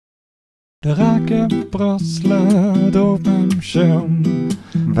De Rege Prasslet auf dem Schirm,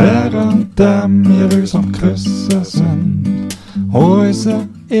 währendem wir uns am Küssen sind. Unser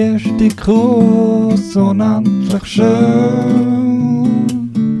erster Kuss, unendlich schön.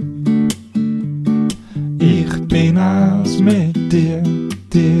 Ich bin eins mit dir,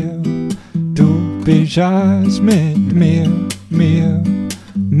 du bist eins mit mir.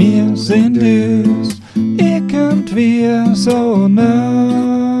 Wir sind uns irgendwie so nah.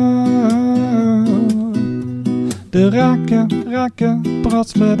 De Rege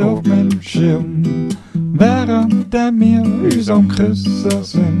Prasslet auf dem Schirm, währendem wir uns am Küssen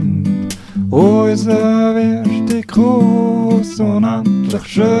sind. Unser erster Kuss, unendlich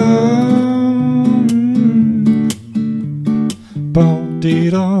schön.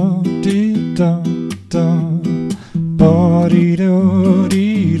 Ba-di-da-di-da-da,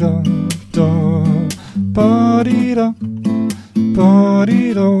 ba-di-da-di-da-da, ba-di-da,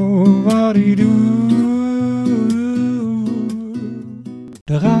 ba-di-da-ba-di-du.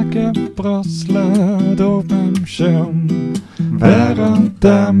 De Rege Prasslet auf dem Schirm,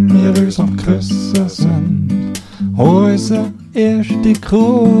 währendem wir uns am Küssen sind. Unser erster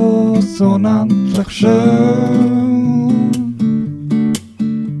Kuss, unendlich schön.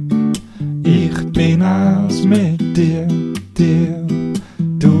 Ich bin eins mit dir,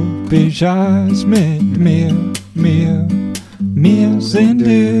 du bist eins mit mir. Wir sind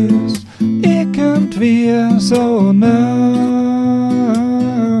uns irgendwie so nah.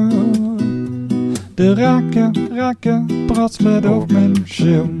 De Rege Prasslet auf dem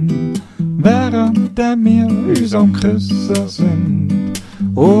Schirm, währendem wir uns am Küssen sind.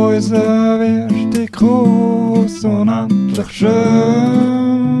 Unser erster Kuss, unendlich schön.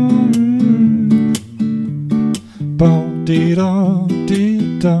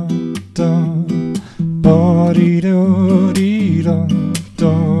 Ba-di-da-di-da-da,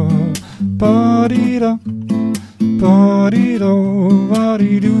 ba-di-da-di-da-da, ba-di-da,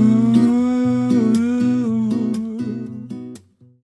 ba-di-da-ba-di-du.